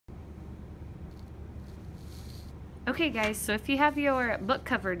Okay guys, so if you have your book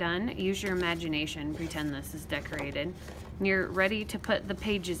cover done, use your imagination, pretend this is decorated. And you're ready to put the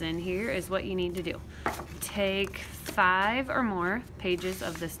pages in. Here is what you need to do. Take 5 or more pages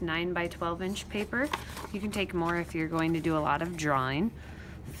of this 9 by 12 inch paper. You can take more if you're going to do a lot of drawing.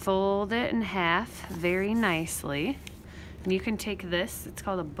 Fold it in half very nicely. And you can take this, it's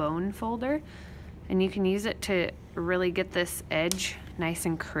called a bone folder, and you can use it to really get this edge nice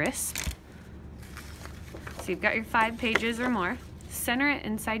and crisp. So you've got your 5 pages or more. Center it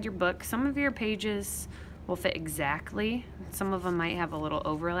inside your book. Some of your pages will fit exactly. Some of them might have a little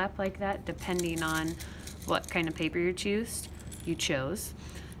overlap like that, depending on what kind of paper you chose.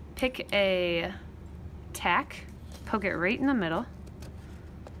 Pick a tack, poke it right in the middle,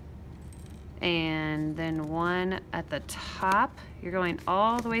 and then one at the top. You're going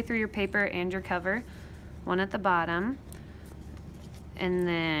all the way through your paper and your cover. One at the bottom, and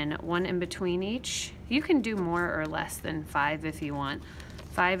then one in between each. You can do more or less than 5 if you want.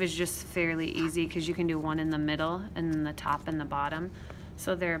 5 is just fairly easy because you can do one in the middle and then the top and the bottom.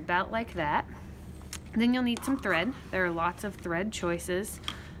 So they're about like that. Then you'll need some thread. There are lots of thread choices.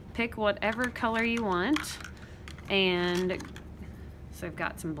 Pick whatever color you want. And so I've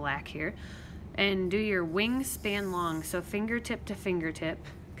got some black here. And do your wingspan long. So fingertip to fingertip.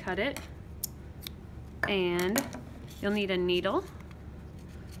 Cut it. And you'll need a needle.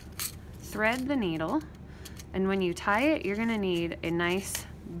 Thread the needle, and when you tie it, you're gonna need a nice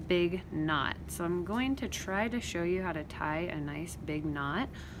big knot. So I'm going to try to show you how to tie a nice big knot.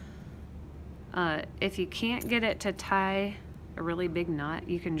 If you can't get it to tie a really big knot,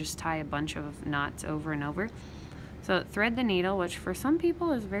 you can just tie a bunch of knots over and over. So thread the needle, which for some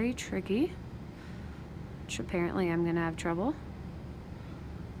people is very tricky, which apparently I'm gonna have trouble.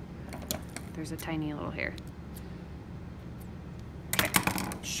 There's a tiny little hair.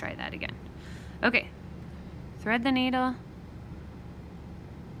 Let's try that again. Okay, thread the needle.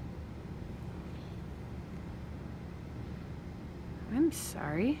 I'm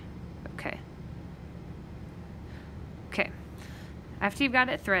sorry. Okay. Okay. After you've got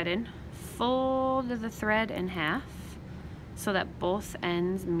it threaded, fold the thread in half so that both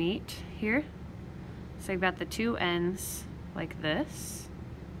ends meet here. So you've got the 2 ends like this,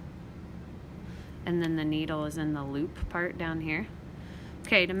 and then the needle is in the loop part down here.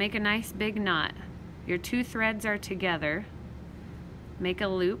 Okay, to make a nice big knot, your 2 threads are together. Make a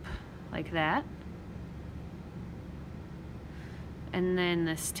loop like that. And then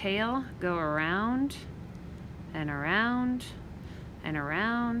this tail, go around and around and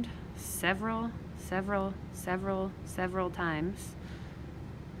around several times.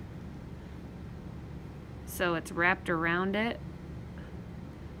 So it's wrapped around it,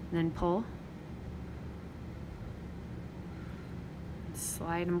 and then pull.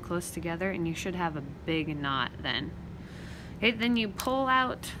 Slide them close together, and you should have a big knot then. Okay, then you pull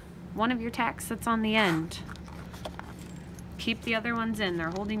out one of your tacks that's on the end. Keep the other ones in. They're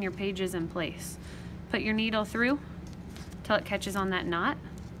holding your pages in place. Put your needle through till it catches on that knot.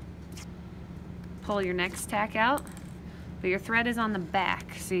 Pull your next tack out, but your thread is on the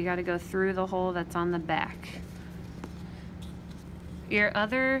back, so you got to go through the hole that's on the back. Your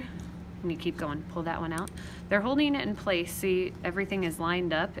other, and you keep going, pull that one out. They're holding it in place, see everything is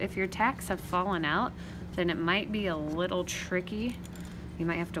lined up. If your tacks have fallen out, then it might be a little tricky. You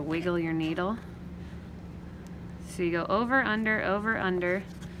might have to wiggle your needle. So you go over, under.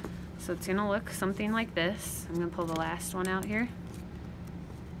 So it's gonna look something like this. I'm gonna pull the last one out here.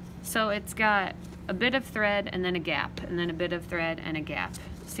 So it's got a bit of thread and then a gap, and then a bit of thread and a gap.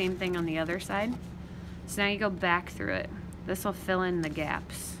 Same thing on the other side. So now you go back through it. This will fill in the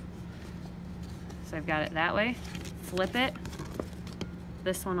gaps. So I've got it that way. Flip it.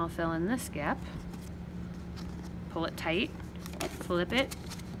 This one will fill in this gap. Pull it tight. Flip it.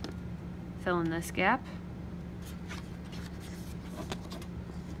 Fill in this gap.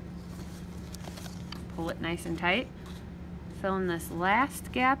 Pull it nice and tight. Fill in this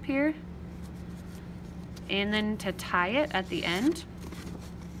last gap here. And then to tie it at the end,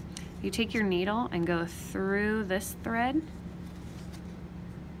 you take your needle and go through this thread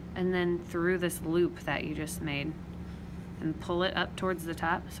and then through this loop that you just made and pull it up towards the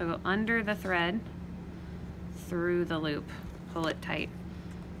top. So go under the thread, through the loop, pull it tight.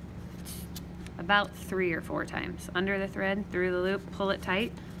 About 3 or 4 times. Under the thread, through the loop, pull it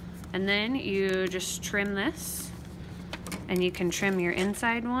tight. And then you just trim this, and you can trim your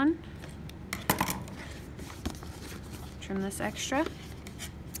inside one. Trim this extra.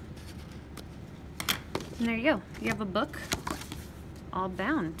 And there you go. You have a book all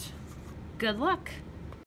bound. Good luck.